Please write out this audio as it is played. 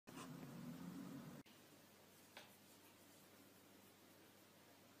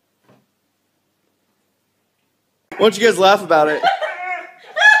Why don't you guys laugh about it?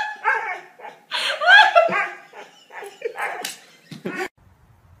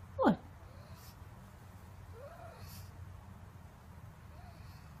 What?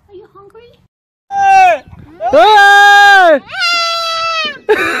 Are you hungry? Hey!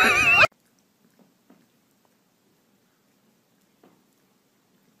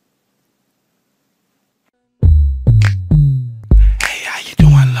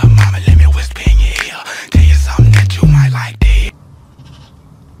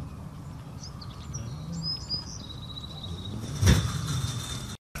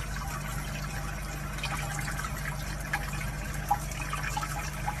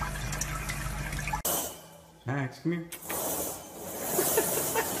 Max, come here.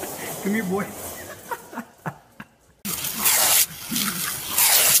 Come here, boy.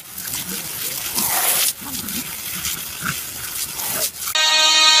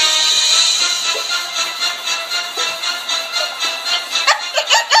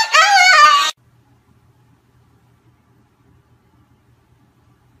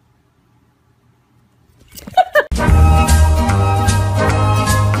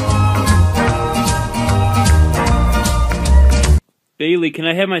 Bailey, can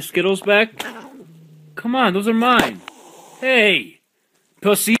I have my Skittles back? Come on, those are mine. Hey,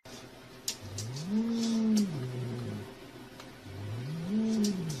 pussy.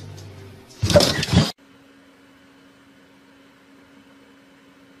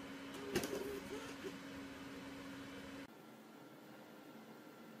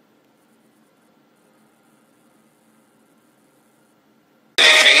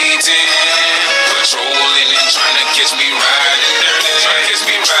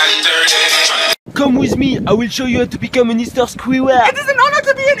 Come with me, I will show you how to become an Easter squirrel. It is an honor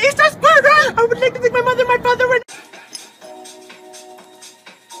to be an Easter squirrel! I would like to thank my mother, my father, and...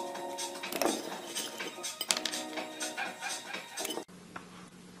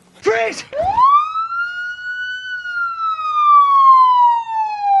 Freeze!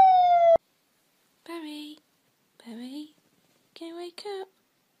 Barry, Barry, can you wake up?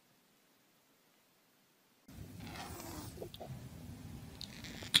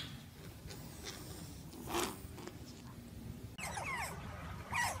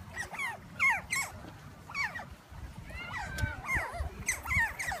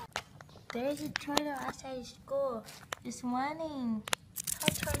 There's a turtle outside school this morning. Hi,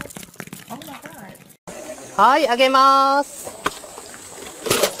 turtle. Oh my god. Hi, agemasu.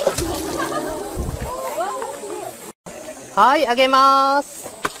 Hi, agemasu.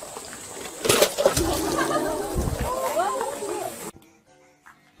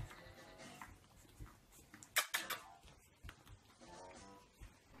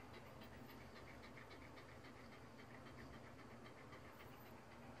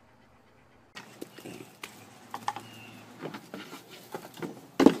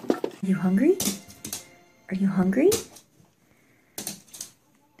 Are you hungry? Are you hungry?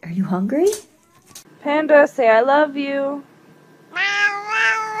 Are you hungry? Panda, say I love you.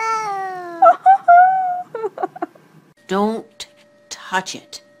 Don't touch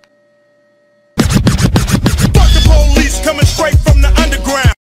it. Fuck the police coming straight from the underground.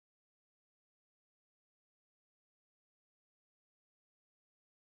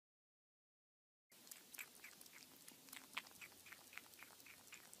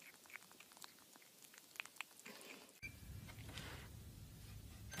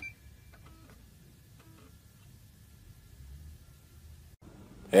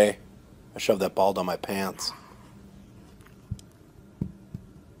 Hey, I shoved that ball down my pants.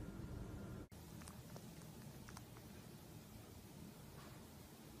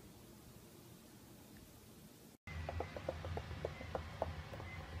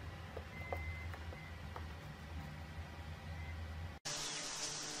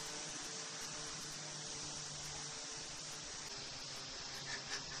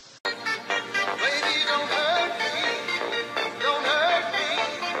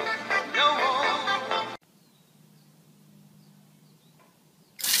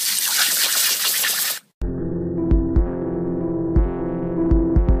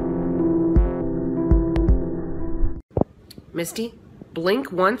 Misty,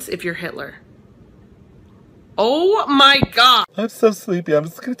 blink once if you're Hitler. Oh my god! I'm so sleepy. I'm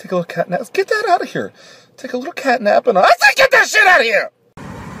just gonna take a little cat nap. Get that out of here. Take a little cat nap and I say get that shit out of here!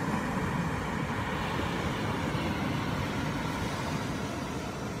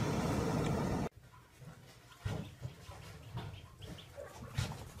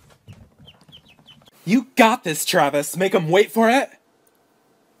 You got this, Travis. Make him wait for it.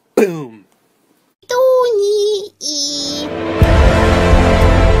 Boom.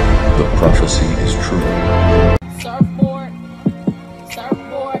 The prophecy is true. So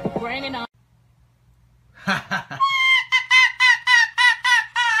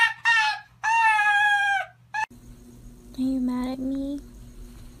Are you mad at me?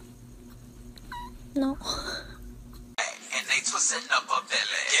 No. And they twisting up a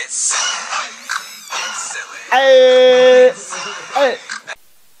belly. Get silly. Get silly. Hey.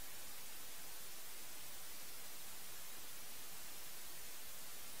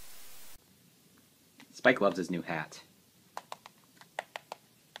 Spike loves his new hat.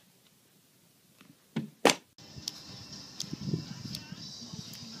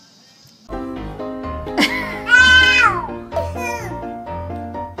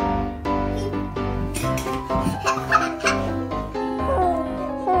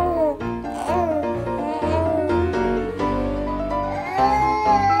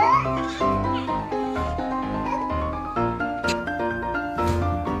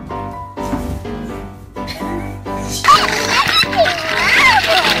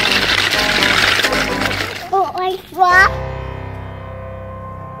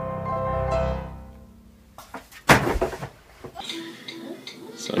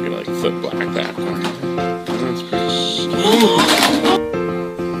 So you're like foot black that. That's pretty.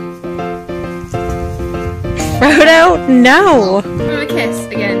 Frodo, no. Give a kiss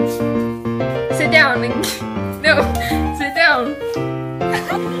again. Sit down. No, sit down.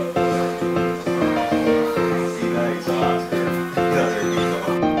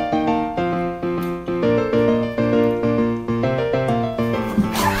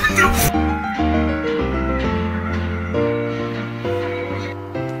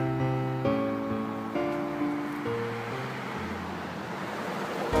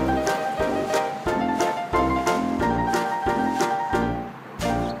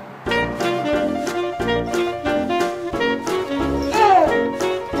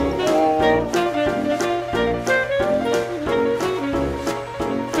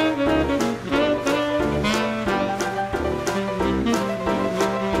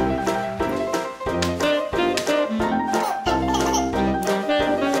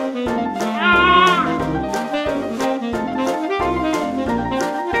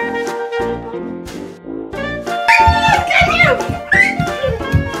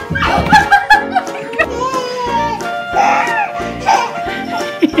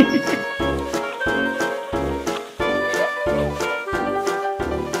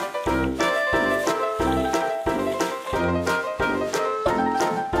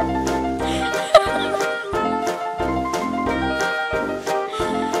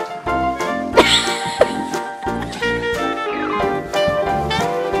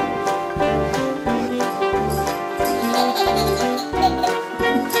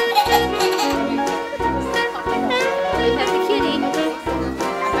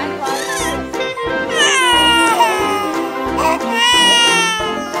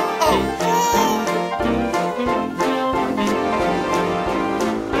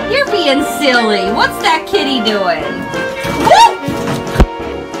 You're being silly. What's that kitty doing?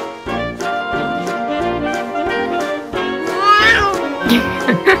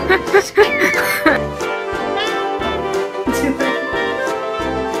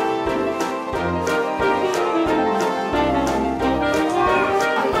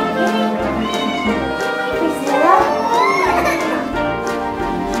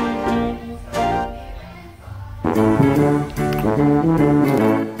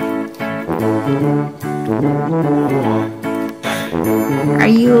 Are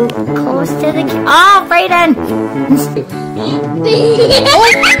you close to the Oh, Brayden!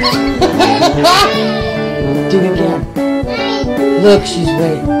 Do it again. Look, she's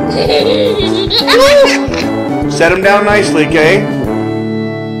waiting. Set him down nicely, Kay.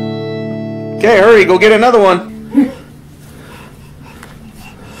 Okay, hurry, go get another one.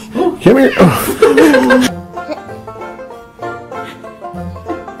 Come here.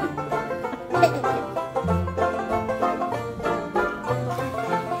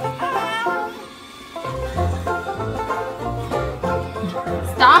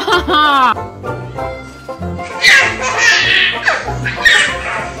 Stop!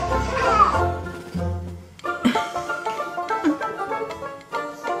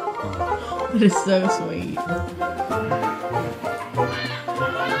 That is so sweet.